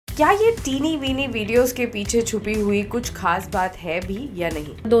क्या ये tiny weeny videos के पीछे छुपी हुई कुछ खास बात है भी या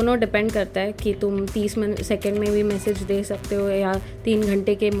नहीं? दोनों डिपेंड करता है कि तुम 30 सेकंड में भी मैसेज दे सकते हो या 3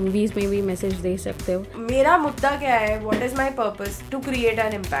 घंटे के मूवीज में भी मैसेज दे सकते हो। मेरा मुद्दा क्या है? What is my purpose? To create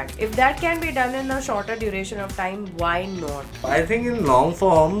an impact. If that can be done in a shorter duration of time, why not? I think in long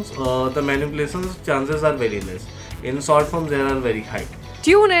forms, the manipulations chances are very less. In short forms, they are very high.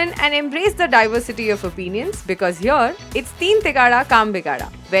 Tune in and embrace the diversity of opinions because here it's Tigada Kaam Bigada,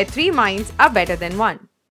 where 3 minds are better than 1.